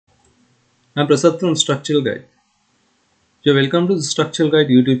I'm Prasad from Structural Guide. You're welcome to the Structural Guide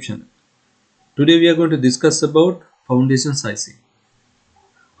YouTube channel. Today we are going to discuss about foundation sizing.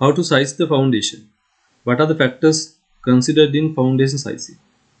 How to size the foundation. What are the factors considered in foundation sizing?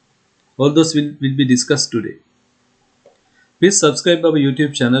 All those will be discussed today. Please subscribe our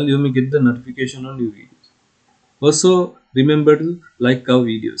YouTube channel. You may get the notification on new videos. Also remember to like our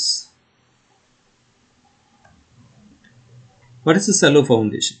videos. What is a shallow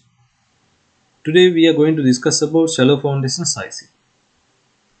foundation? Today we are going to discuss about shallow foundation sizing.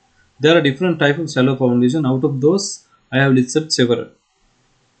 There are different types of shallow foundation. Out of those, I have listed several.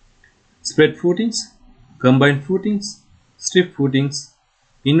 Spread footings, combined footings, strip footings,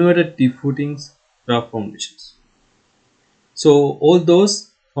 inverted T footings, raft foundations. So all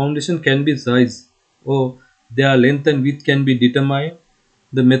those foundation can be sized or their length and width can be determined.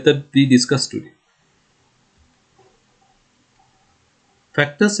 The method we discussed today.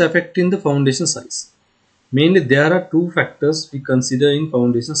 Factors affecting the foundation size. Mainly there are two factors we consider in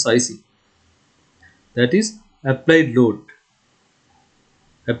foundation sizing. That is applied load.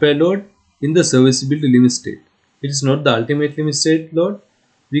 Applied load in the serviceability limit state. It is not the ultimate limit state load.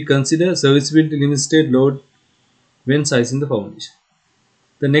 We consider serviceability limit state load when sizing the foundation.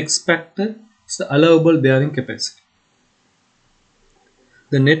 The next factor is the allowable bearing capacity.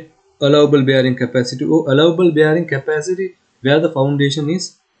 The net allowable bearing capacity or allowable bearing capacity where the foundation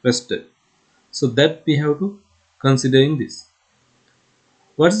is rested. So that we have to consider in this.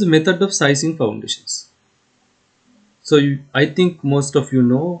 What is the method of sizing foundations? So I think most of you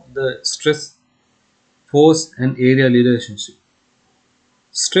know the stress, force and area relationship.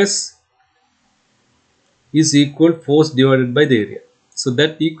 Stress is equal force divided by the area. So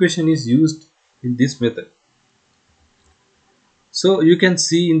that equation is used in this method. So you can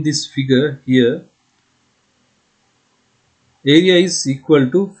see in this figure here, area is equal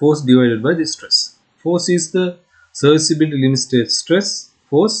to force divided by the stress. Force is the serviceability limit state stress,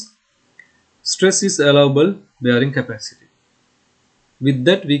 force. Stress is allowable bearing capacity. With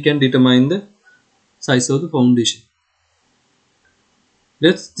that we can determine the size of the foundation.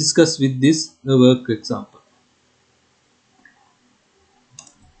 Let's discuss with this a work example.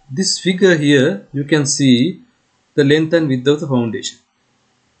 This figure here you can see the length and width of the foundation.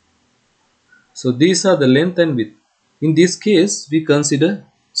 So these are the length and width. In this case we consider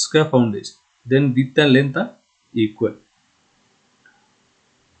square foundation. Then width and length are equal.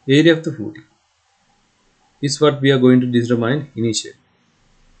 Area of the footing is what we are going to determine initially.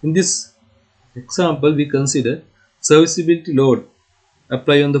 In this example we consider serviceability load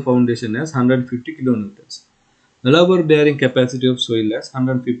apply on the foundation as 150 kilonewtons. Allowable bearing capacity of soil as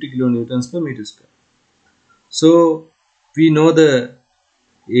 150 kilonewtons per meter square. So we know the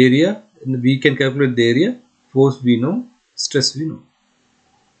area and we can calculate the area. Force we know, stress we know.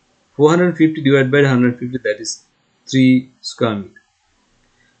 450 divided by 150, that is 3 square meter.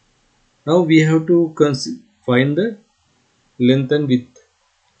 Now we have to find the length and width.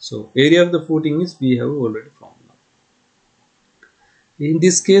 So area of the footing is we have already found now. In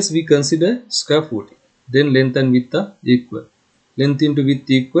this case we consider square footing. Then length and width are equal. Length into width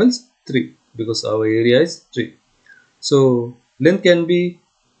equals 3 because our area is 3. So length can be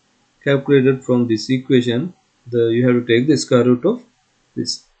calculated from this equation. You have to take the square root of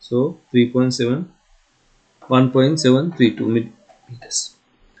this. So 1.732 meters.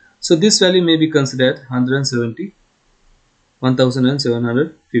 So this value may be considered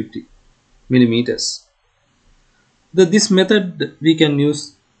 1750 millimeters. This method we can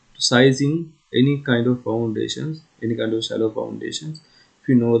use to sizing any kind of foundations, any kind of shallow foundations. If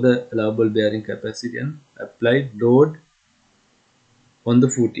you know the allowable bearing capacity and applied load on the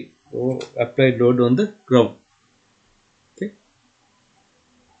footing or applied load on the ground. Okay.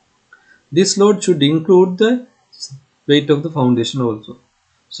 This load should include the weight of the foundation also.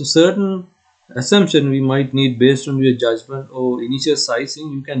 So certain assumption we might need based on your judgment or initial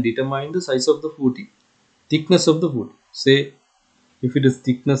sizing, you can determine the size of the footing, thickness of the footing. Say if it is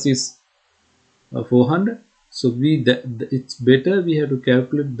thickness is 400, so it's better we have to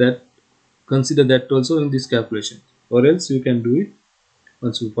calculate that, consider that also in this calculation, or else you can do it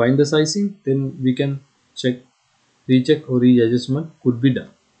once you find the sizing, then we can recheck or readjustment could be done.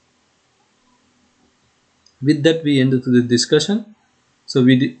 With that we end the discussion. So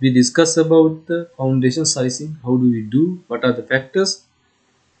we discuss about the foundation sizing. How do we do? What are the factors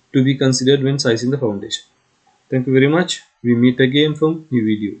to be considered when sizing the foundation? Thank you very much. We meet again from new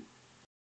video.